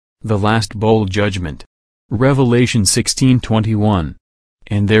The last bowl judgment. Revelation 16:21.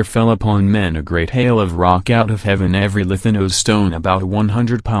 And there fell upon men a great hail of rock out of heaven, every lithonos stone about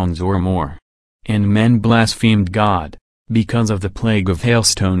 100 pounds or more. And men blasphemed God, because of the plague of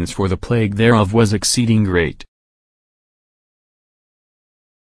hailstones, for the plague thereof was exceeding great.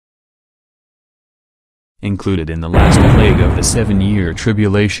 Included in the last plague of the 7-year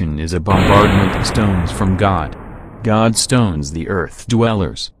tribulation is a bombardment of stones from God. God stones the earth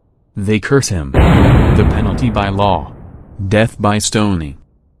dwellers. They curse him. The penalty by law. Death by stoning.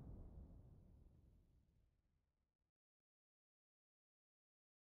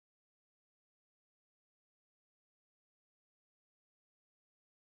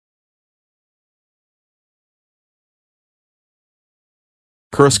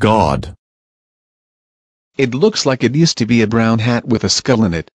 Curse God. It looks like it used to be a brown hat with a skull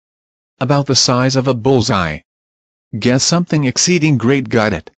in it. About the size of a bullseye. Guess something exceeding great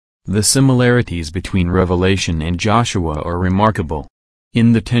got it. The similarities between Revelation and Joshua are remarkable.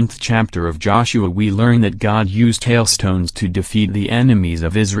 In the 10th chapter of Joshua we learn that God used hailstones to defeat the enemies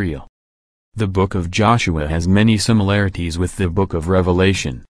of Israel. The book of Joshua has many similarities with the book of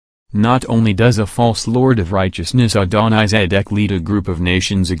Revelation. Not only does a false lord of righteousness Adonizedek lead a group of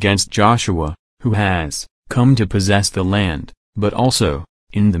nations against Joshua, who has come to possess the land, but also,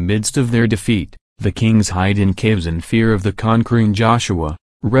 in the midst of their defeat, the kings hide in caves in fear of the conquering Joshua.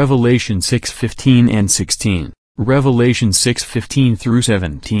 Revelation 6:15 and 16, Revelation 6:15 through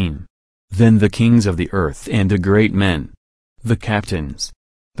 17. Then the kings of the earth and the great men, the captains,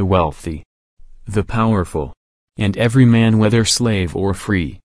 the wealthy, the powerful, and every man whether slave or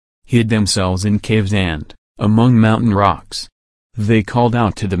free, hid themselves in caves and among mountain rocks. They called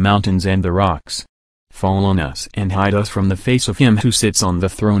out to the mountains and the rocks, fall on us and hide us from the face of him who sits on the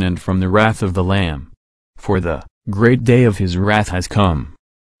throne and from the wrath of the Lamb. For the great day of his wrath has come.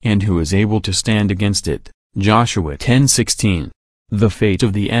 And who is able to stand against it? Joshua 10:16. The fate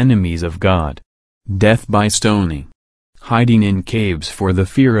of the enemies of God. Death by stoning. Hiding in caves for the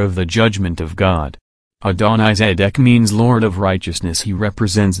fear of the judgment of God. Adonizedek means Lord of Righteousness. He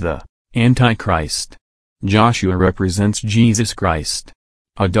represents the Antichrist. Joshua represents Jesus Christ.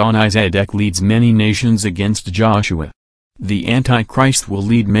 Adonizedek leads many nations against Joshua. The Antichrist will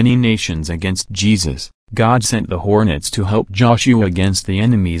lead many nations against Jesus. God sent the hornets to help Joshua against the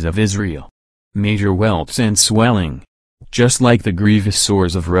enemies of Israel. Major welts and swelling. Just like the grievous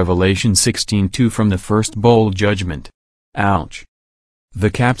sores of Revelation 16:2 from the first bowl judgment. Ouch. The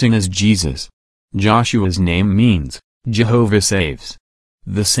captain is Jesus. Joshua's name means, Jehovah saves.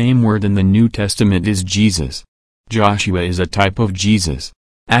 The same word in the New Testament is Jesus. Joshua is a type of Jesus.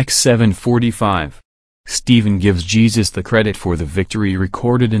 Acts 7:45. Stephen gives Jesus the credit for the victory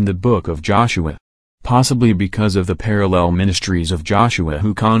recorded in the book of Joshua. Possibly because of the parallel ministries of Joshua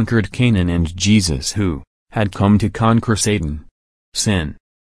who conquered Canaan and Jesus who had come to conquer Satan, sin,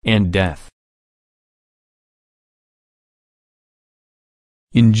 and death.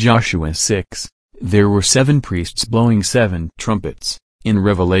 In Joshua 6, there were 7 priests blowing 7 trumpets. In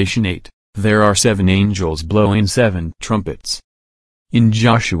Revelation 8, there are 7 angels blowing 7 trumpets. In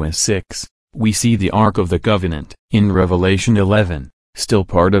Joshua 6, we see the Ark of the Covenant. In Revelation 11, still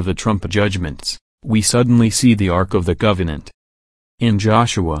part of the trumpet judgments, we suddenly see the Ark of the Covenant. In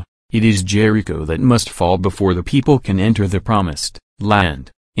Joshua, it is Jericho that must fall before the people can enter the promised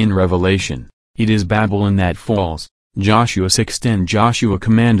land. In Revelation, it is Babylon that falls. Joshua 6:10. Joshua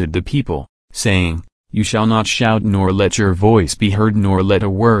commanded the people, saying, You shall not shout nor let your voice be heard nor let a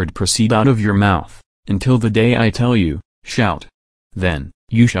word proceed out of your mouth, until the day I tell you, shout. Then,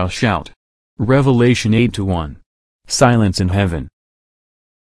 you shall shout. Revelation 8:1. Silence in heaven.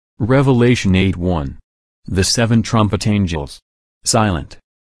 Revelation 8:1. The 7 trumpet angels. Silent.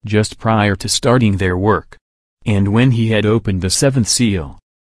 Just prior to starting their work. And when he had opened the 7th seal,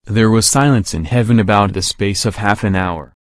 there was silence in heaven about the space of half an hour.